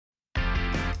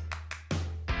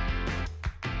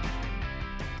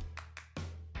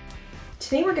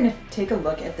Today we're going to take a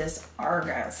look at this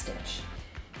Argyle stitch.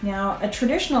 Now, a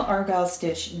traditional Argyle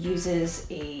stitch uses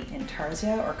a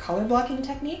intarsia or color blocking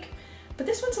technique, but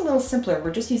this one's a little simpler.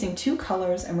 We're just using two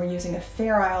colors and we're using a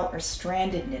fair isle or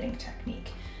stranded knitting technique.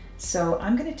 So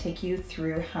I'm going to take you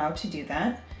through how to do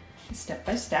that step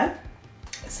by step.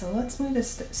 So let's move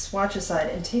this swatch aside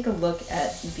and take a look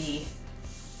at the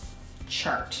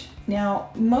chart.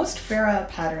 Now, most fair isle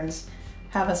patterns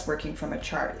have us working from a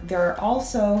chart. There are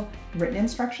also written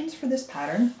instructions for this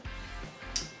pattern,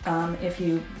 if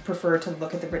you prefer to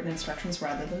look at the written instructions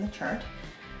rather than the chart.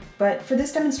 But for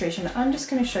this demonstration, I'm just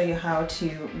going to show you how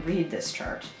to read this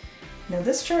chart. Now,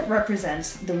 this chart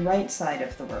represents the right side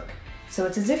of the work. So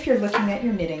it's as if you're looking at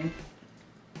your knitting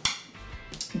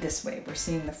this way. We're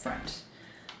seeing the front.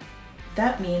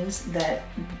 That means that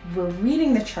we're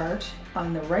reading the chart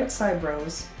on the right side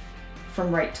rows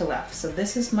from right to left. So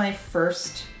this is my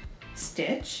first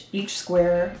stitch. Each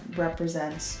square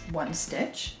represents one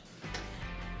stitch.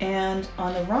 And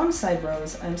on the wrong side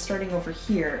rows, I'm starting over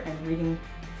here and reading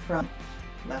from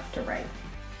left to right.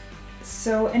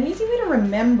 So an easy way to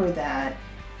remember that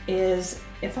is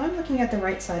if I'm looking at the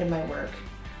right side of my work,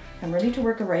 I'm ready to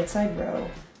work a right side row,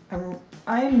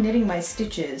 I am knitting my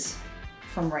stitches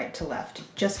from right to left,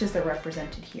 just as they're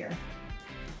represented here.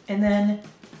 And then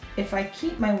if I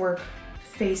keep my work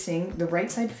facing, the right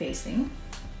side facing,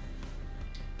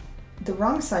 the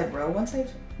wrong side row, once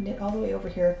I've knit all the way over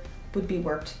here, would be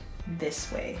worked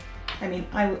this way. I mean,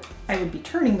 I would be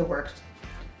turning the work,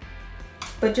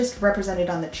 but just represented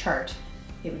on the chart,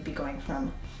 it would be going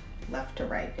from left to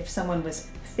right. If someone was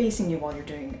facing you while you're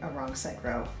doing a wrong side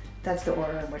row, that's the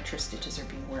order in which your stitches are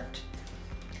being worked.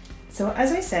 So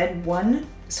as I said, one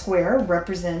square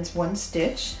represents one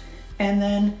stitch, and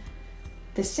then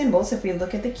the symbols, if we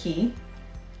look at the key,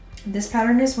 this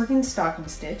pattern is working stocking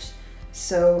stitch.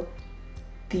 So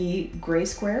the gray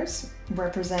squares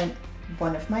represent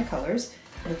one of my colors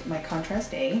with my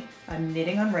contrast A. I'm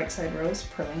knitting on right side rows,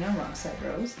 purling on wrong side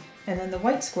rows. And then the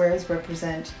white squares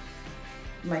represent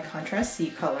my contrast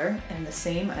C color, and the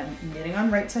same, I'm knitting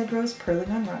on right side rows, purling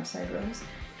on wrong side rows.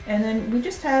 And then we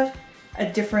just have a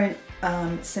different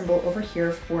symbol over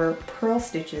here for purl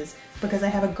stitches because I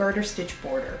have a garter stitch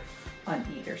border on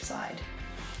either side.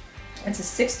 It's a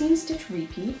 16 stitch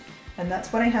repeat, and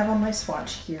that's what I have on my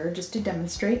swatch here just to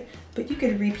demonstrate, but you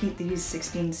could repeat these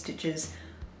 16 stitches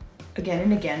again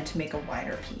and again to make a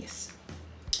wider piece.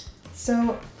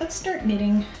 So let's start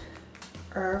knitting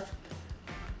our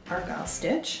Argyle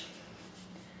stitch,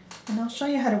 and I'll show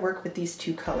you how to work with these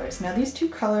two colors. Now, these two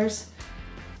colors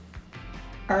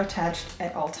are attached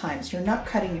at all times. You're not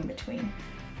cutting in between.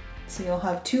 So you'll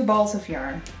have two balls of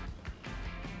yarn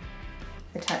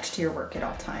attached to your work at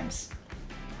all times.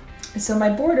 So my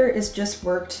border is just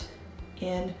worked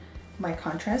in my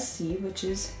contrast C, which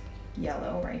is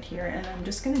yellow right here, and I'm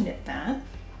just going to knit that.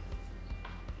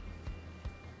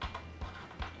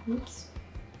 Oops.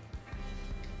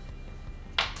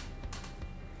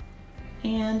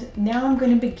 And now I'm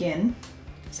going to begin.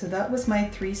 So that was my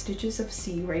 3 stitches of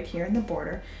C right here in the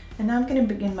border, and now I'm going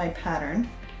to begin my pattern.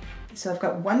 So I've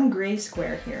got one gray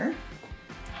square here.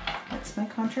 That's my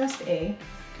contrast A.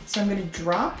 So I'm going to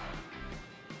drop,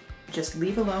 just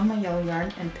leave alone my yellow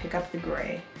yarn and pick up the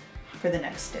gray for the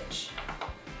next stitch.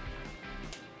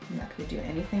 I'm not going to do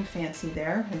anything fancy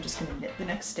there. I'm just going to knit the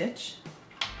next stitch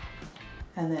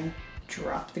and then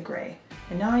drop the gray.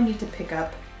 And now I need to pick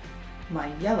up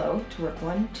my yellow to work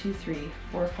 1, 2, 3,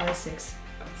 4, 5, 6,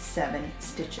 7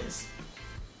 stitches.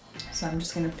 So I'm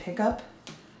just going to pick up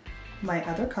my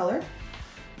other color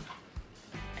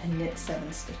and knit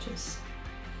 7 stitches.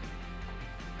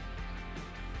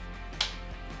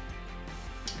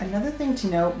 Another thing to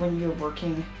note when you're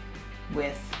working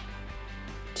with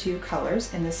two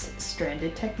colors in this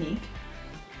stranded technique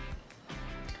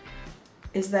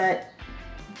is that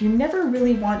you never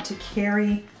really want to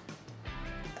carry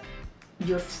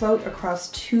your float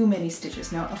across too many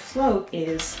stitches. Now, a float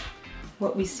is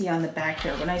what we see on the back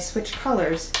here. When I switch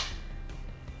colors,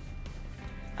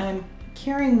 I'm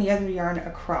carrying the other yarn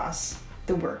across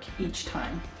the work each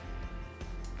time.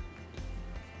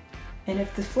 And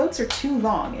if the floats are too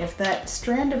long, if that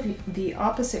strand of the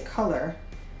opposite color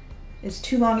is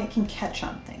too long, it can catch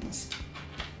on things.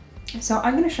 So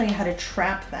I'm going to show you how to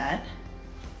trap that.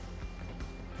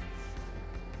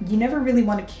 You never really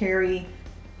want to carry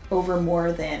over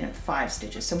more than 5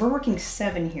 stitches. So we're working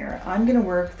 7 here. I'm going to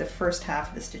work the first half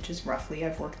of the stitches roughly.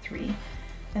 I've worked 3.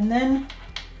 And then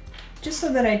just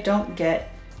so that I don't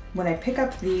get, when I pick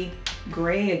up the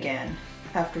gray again,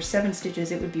 after 7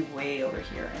 stitches, it would be way over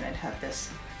here and I'd have this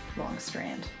long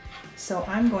strand. So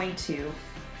I'm going to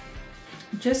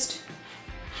just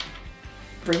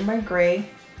bring my gray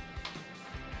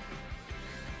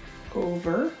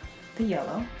over the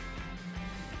yellow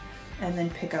and then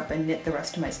pick up and knit the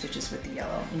rest of my stitches with the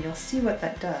yellow. And you'll see what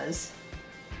that does.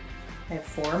 I have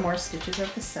 4 more stitches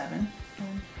of the 7.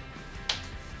 1,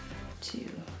 2,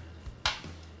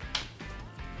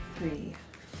 3,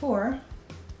 4.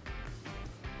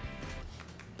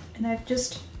 And I've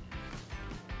just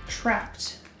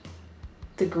trapped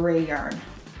the gray yarn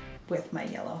with my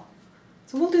yellow.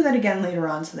 So we'll do that again later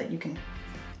on so that you can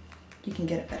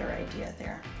get a better idea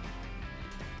there.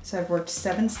 So I've worked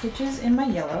 7 stitches in my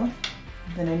yellow,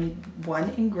 then I need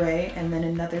 1 in gray, and then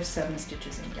another 7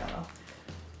 stitches in yellow.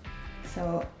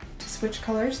 So to switch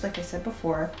colors, like I said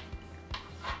before,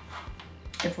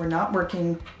 if we're not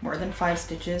working more than 5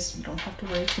 stitches, you don't have to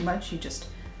worry too much. You just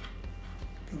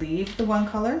leave the one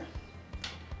color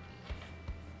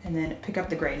and then pick up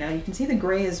the gray. Now you can see the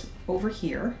gray is over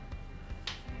here,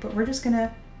 but we're just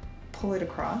gonna pull it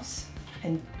across,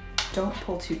 and don't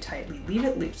pull too tightly, leave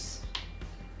it loose.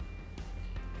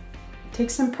 It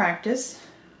takes some practice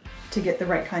to get the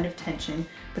right kind of tension,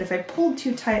 but if I pulled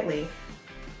too tightly,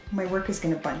 my work is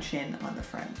gonna bunch in on the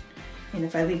front. And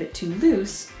if I leave it too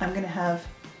loose, I'm gonna have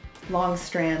long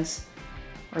strands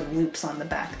or loops on the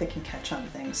back that can catch on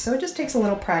things. So it just takes a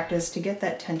little practice to get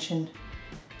that tension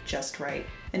just right.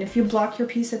 And if you block your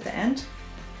piece at the end,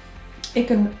 it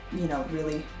can, you know,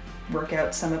 really work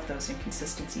out some of those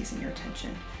inconsistencies in your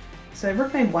tension. So I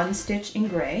worked my 1 stitch in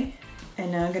gray,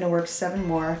 and now I'm gonna work 7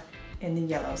 more in the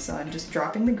yellow. So I'm just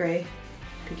dropping the gray,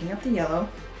 picking up the yellow,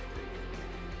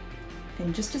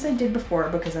 and just as I did before,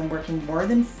 because I'm working more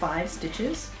than 5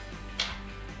 stitches,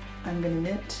 I'm gonna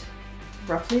knit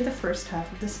roughly the first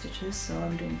half of the stitches. So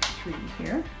I'm doing 3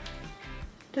 here.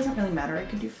 Doesn't really matter, I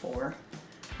could do 4 or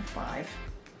 5.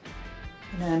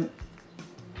 And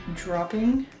I'm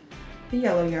dropping the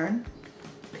yellow yarn,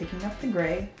 picking up the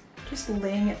gray, just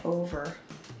laying it over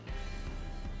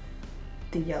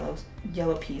the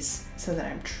yellow piece so that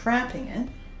I'm trapping it.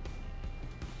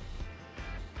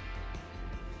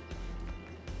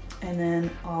 And then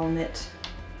I'll knit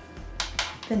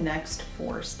the next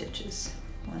 4 stitches.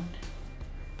 1,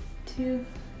 2,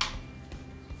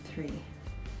 3,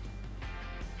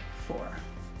 4.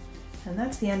 And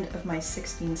that's the end of my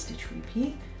 16 stitch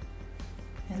repeat.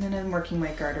 And then I'm working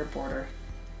my garter border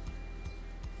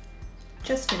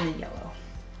just in the yellow.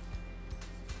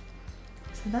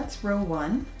 So that's row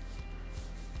 1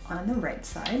 on the right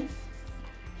side.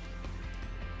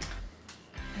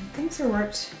 And things are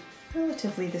worked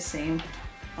relatively the same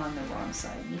on the wrong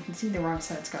side. You can see the wrong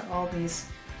side's got all these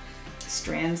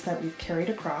strands that we've carried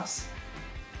across.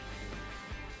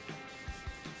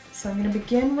 So I'm going to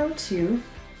begin row 2.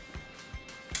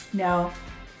 Now,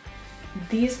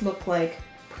 these look like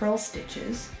purl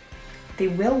stitches. They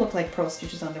will look like purl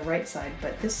stitches on the right side,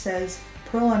 but this says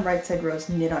purl on right side rows,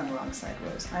 knit on wrong side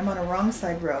rows. I'm on a wrong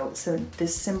side row, so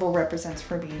this symbol represents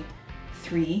for me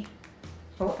 3.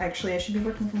 Oh, actually I should be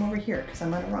working from over here because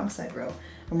I'm on a wrong side row.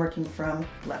 I'm working from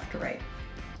left to right.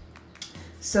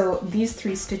 So these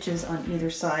 3 stitches on either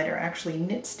side are actually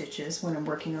knit stitches when I'm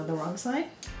working on the wrong side.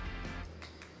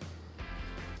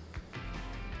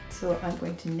 So I'm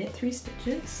going to knit 3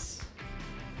 stitches.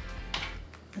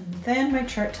 And then my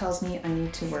chart tells me I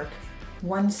need to work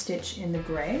 1 stitch in the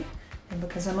gray. And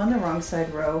because I'm on the wrong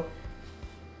side row,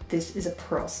 this is a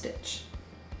purl stitch.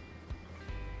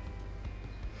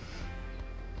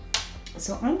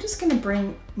 So I'm just going to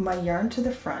bring my yarn to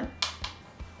the front,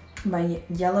 my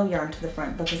yellow yarn to the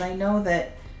front, because I know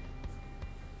that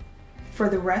for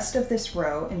the rest of this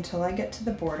row, until I get to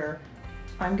the border,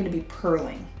 I'm going to be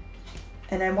purling.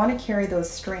 And I want to carry those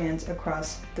strands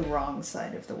across the wrong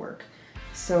side of the work.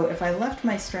 So if I left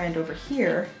my strand over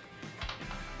here,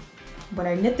 when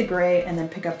I knit the gray and then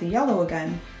pick up the yellow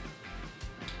again,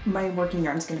 my working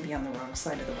yarn is going to be on the wrong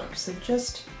side of the work. So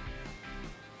just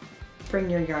bring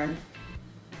your yarn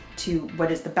to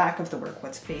what is the back of the work,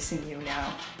 what's facing you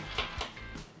now.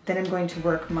 Then I'm going to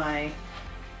work my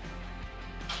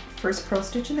first purl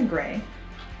stitch in the gray.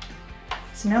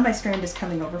 So now my strand is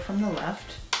coming over from the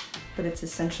left, but it's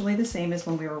essentially the same as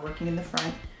when we were working in the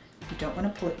front. You don't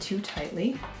want to pull it too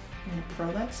tightly. I'm going to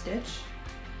purl that stitch.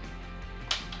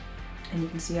 And you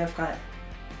can see I've got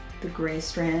the gray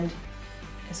strand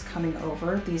is coming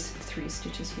over these 3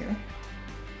 stitches here.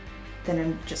 Then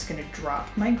I'm just going to drop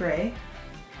my gray,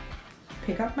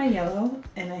 pick up my yellow,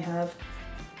 and I have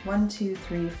 1, 2,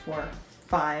 3, 4,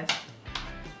 5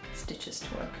 stitches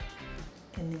to work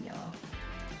in the yellow.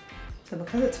 So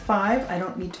because it's 5, I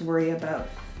don't need to worry about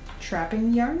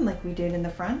trapping the yarn like we did in the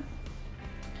front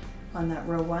on that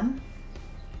row 1.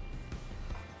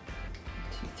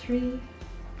 2, 3,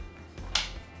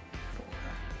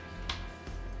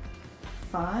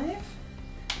 5.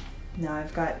 Now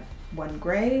I've got 1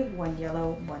 gray, 1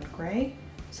 yellow, 1 gray.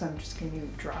 So I'm just going to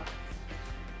drop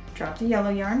the yellow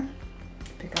yarn,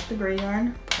 pick up the gray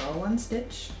yarn, purl 1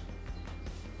 stitch,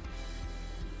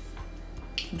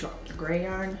 drop the gray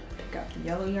yarn, pick up the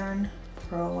yellow yarn,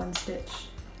 purl 1 stitch,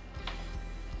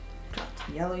 drop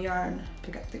the yellow yarn,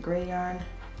 pick up the gray yarn,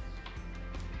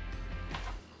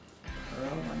 purl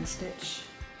 1 stitch,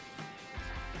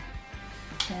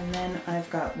 and then I've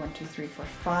got 1, 2, 3, 4,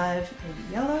 5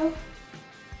 in yellow.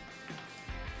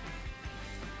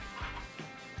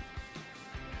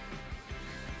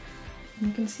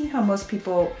 You can see how most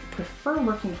people prefer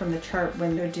working from the chart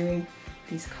when they're doing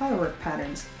these colorwork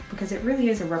patterns, because it really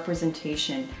is a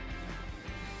representation,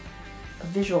 a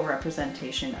visual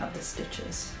representation of the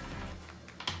stitches.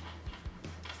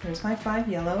 There's my 5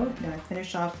 yellow. Now I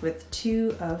finish off with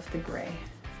 2 of the gray.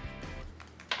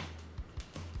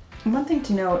 And one thing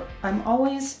to note, I'm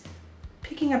always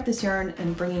picking up this yarn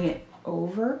and bringing it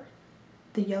over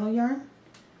the yellow yarn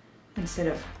instead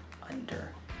of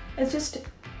under. It's just,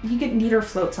 you get neater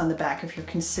floats on the back if you're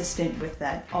consistent with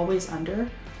that always under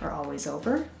or always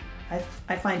over.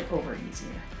 I find over easier.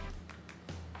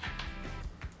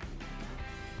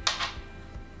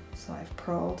 So I've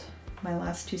purled my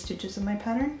last 2 stitches of my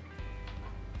pattern.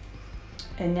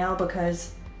 And now,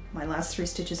 because my last 3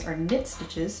 stitches are knit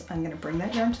stitches, I'm going to bring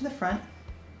that yarn to the front,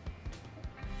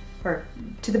 or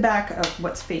to the back of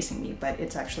what's facing me, but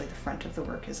it's actually the front of the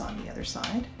work is on the other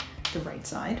side, the right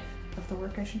side of the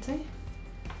work, I should say,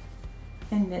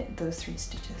 and knit those 3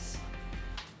 stitches.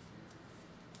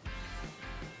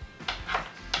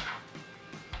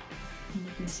 And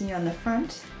you can see on the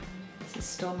front, this is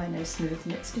still my nice smooth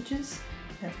knit stitches.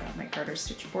 I've got my garter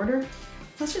stitch border.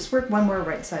 Let's just work one more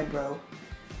right side row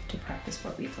to practice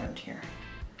what we've learned here.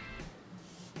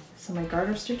 So my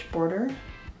garter stitch border,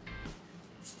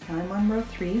 now I'm on row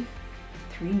 3,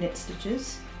 3 knit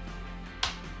stitches.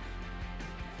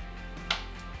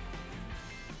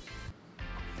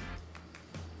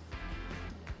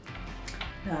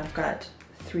 Now I've got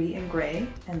 3 in gray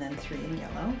and then 3 in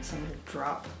yellow. So I'm going to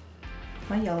drop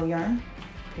my yellow yarn,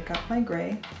 pick up my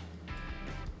gray,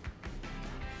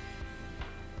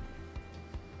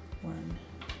 1,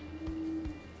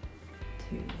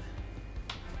 2,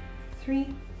 3,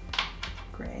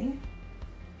 gray,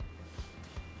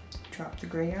 drop the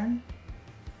gray yarn,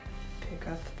 pick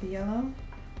up the yellow,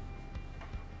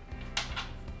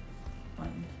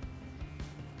 1,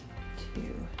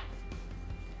 2,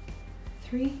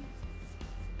 3,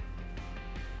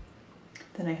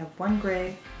 then I have 1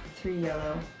 gray, 3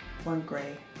 yellow, 1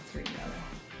 gray, 3 yellow.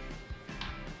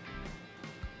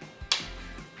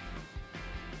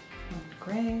 1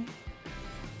 gray,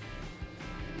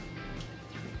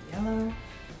 3 yellow, 1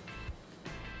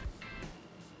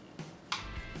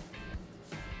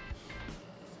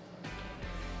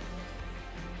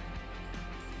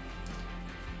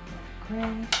 gray,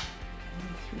 and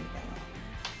 3 yellow.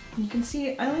 And you can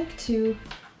see I like to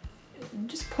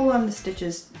just pull on the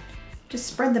stitches, just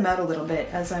spread them out a little bit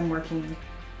as I'm working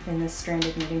in this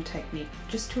stranded knitting technique,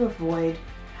 just to avoid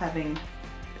having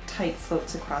tight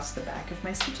floats across the back. If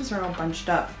my stitches are all bunched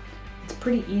up, it's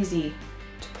pretty easy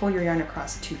to pull your yarn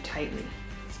across too tightly.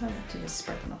 So I like to just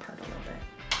spread them apart a little bit.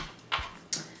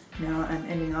 Now I'm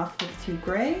ending off with 2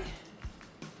 gray,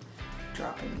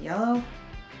 dropping the yellow,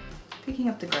 picking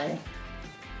up the gray,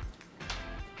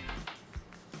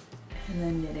 and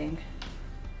then knitting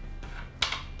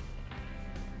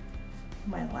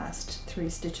my last 3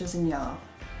 stitches in yellow.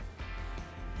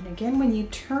 And again, when you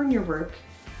turn your work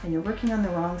and you're working on the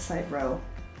wrong side row,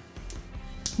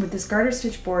 with this garter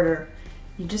stitch border,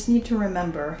 you just need to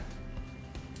remember,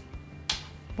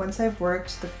 once I've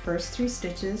worked the first 3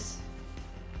 stitches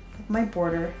of my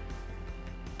border,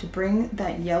 to bring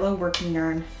that yellow working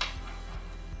yarn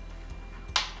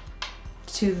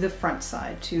to the front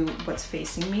side, to what's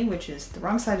facing me, which is the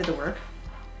wrong side of the work,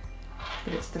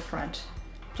 but it's the front,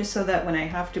 just so that when I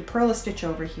have to purl a stitch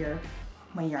over here,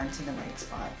 my yarn's in the right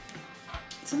spot.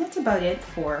 So that's about it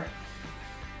for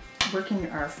working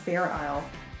our Fair Isle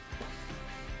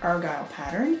Argyle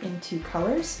pattern in 2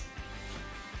 colors.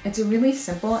 It's a really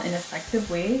simple and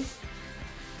effective way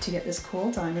to get this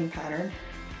cool diamond pattern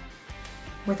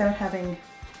without having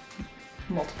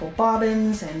multiple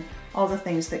bobbins and all the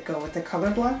things that go with the color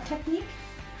block technique.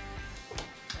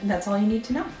 And that's all you need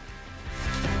to know.